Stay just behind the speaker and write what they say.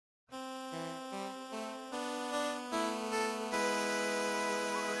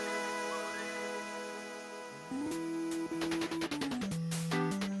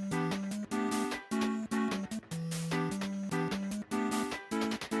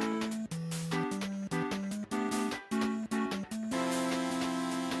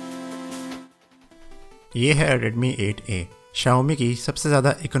ये है Redmi 8A, Xiaomi की सबसे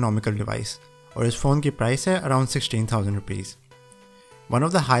ज़्यादा इकोनॉमिकल डिवाइस, और इस फ़ोन की प्राइस है around 16,000 rupees. One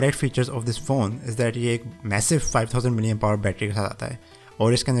of the highlight features of this phone is that ये एक मैसिव 5000 मिलियन पावर बैटरी के साथ आता है,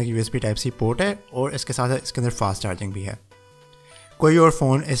 और इसके अंदर USB Type-C पोर्ट है, और इसके साथ इसके अंदर फास्ट चार्जिंग भी है। कोई और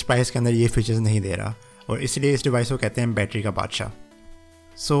फ़ोन इस प्राइस के अंदर ये फीचर्स नहीं दे रहा, और इसलिए इस डिवाइस को कहते हैं बैटरी का बादशाह।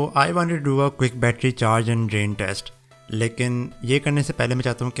 सो I wanted to do a quick battery charge and drain test, लेकिन ये करने से पहले मैं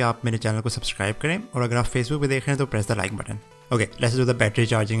चाहता हूँ कि आप मेरे चैनल को सब्सक्राइब करें, और अगर आप फेसबुक पे देख रहे हैं तो press the like button. Okay, let's do the battery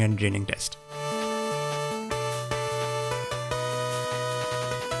charging and draining test.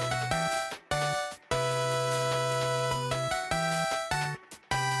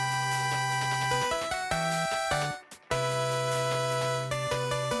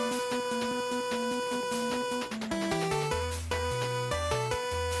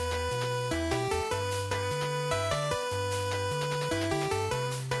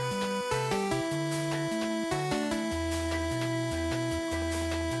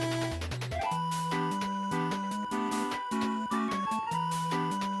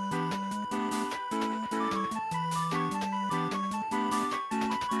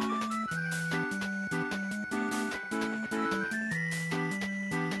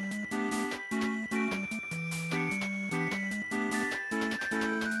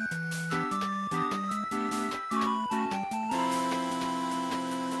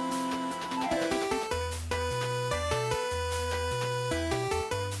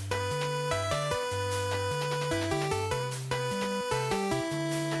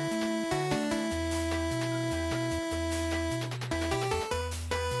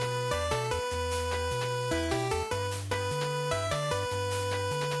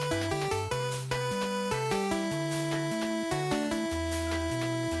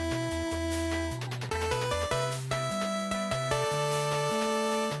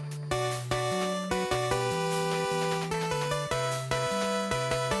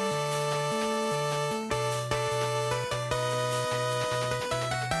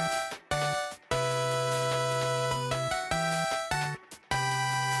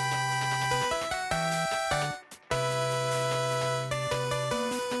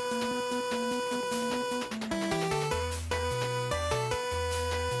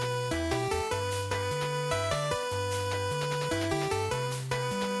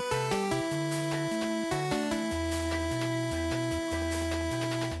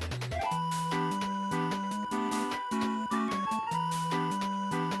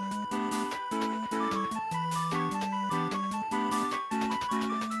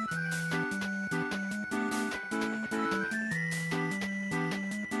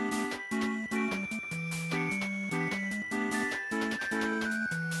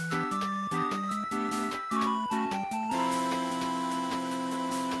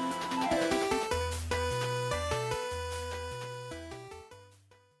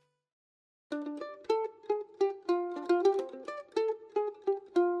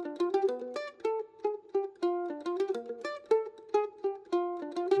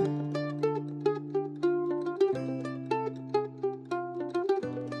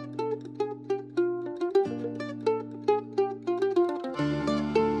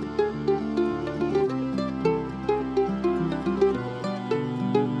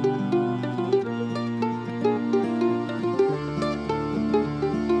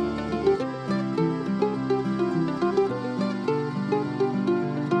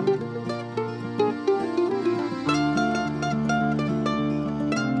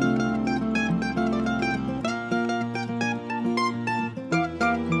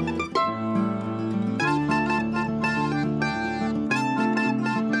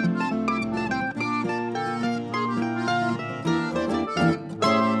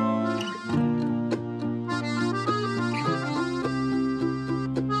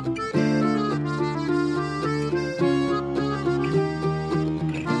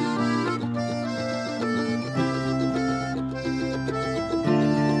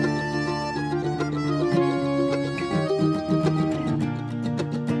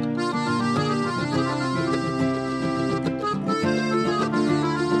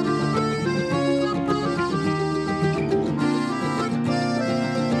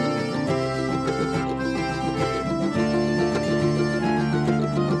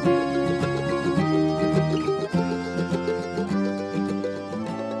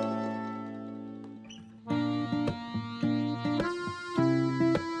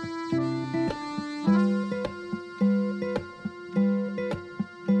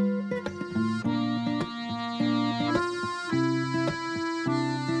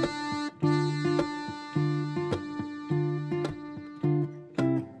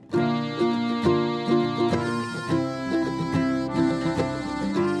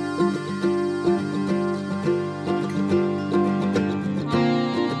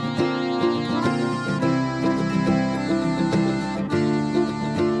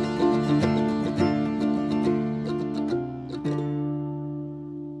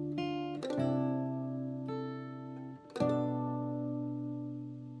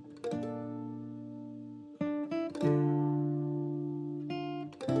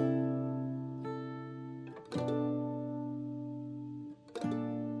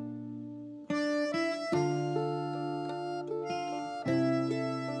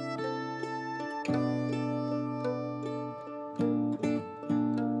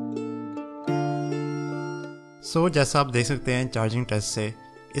 सो जैसा आप देख सकते हैं चार्जिंग टेस्ट से,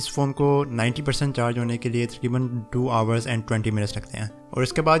 इस फ़ोन को 90% चार्ज होने के लिए तकरीबन 2 आवर्स एंड 20 मिनट्स लगते हैं और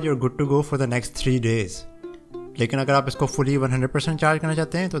इसके बाद you are good to go for the next 3 days. लेकिन अगर आप इसको फुली 100% चार्ज करना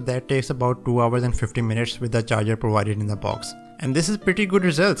चाहते हैं तो that takes about 2 hours and 50 minutes with the charger provided in the box. And this is pretty good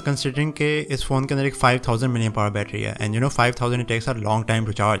results considering के इस फ़ोन के अंदर एक 5000 मिलियन पावर बैटरी है and 5000 it takes a long time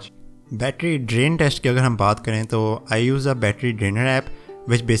to charge. Battery drain test की अगर हम बात करें तो आई use a battery drainer app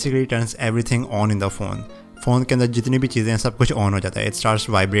which basically turns everything on in the phone के अंदर जितनी भी चीज़ें हैं सब कुछ ऑन हो जाता है। It starts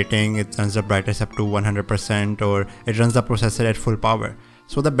vibrating, it turns the brightness up to 100% और it runs the processor at full power.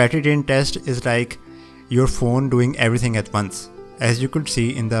 So the battery drain test is like your phone doing everything at once. As you could see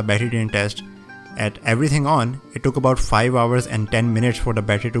in the battery drain test, at everything on, it took about 5 hours and 10 minutes for the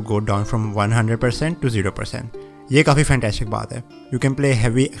battery to go down from 100% to 0%. ये काफ़ी fantastic बात है। You can play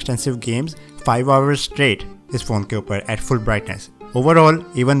heavy extensive games 5 hours straight इस phone के ऊपर at full brightness. Overall,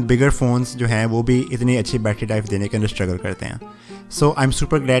 even bigger phones जो हैं वो भी इतनी अच्छी बैटरी लाइफ देने के अंदर स्ट्रगल करते हैं। So I'm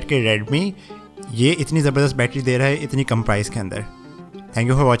super glad कि Redmi ये इतनी ज़बरदस्त बैटरी दे रहा है इतनी कम प्राइस के अंदर। Thank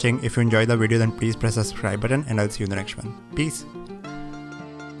you for watching. If you enjoyed the video, then please press the subscribe button and I'll see you in the next one. Peace.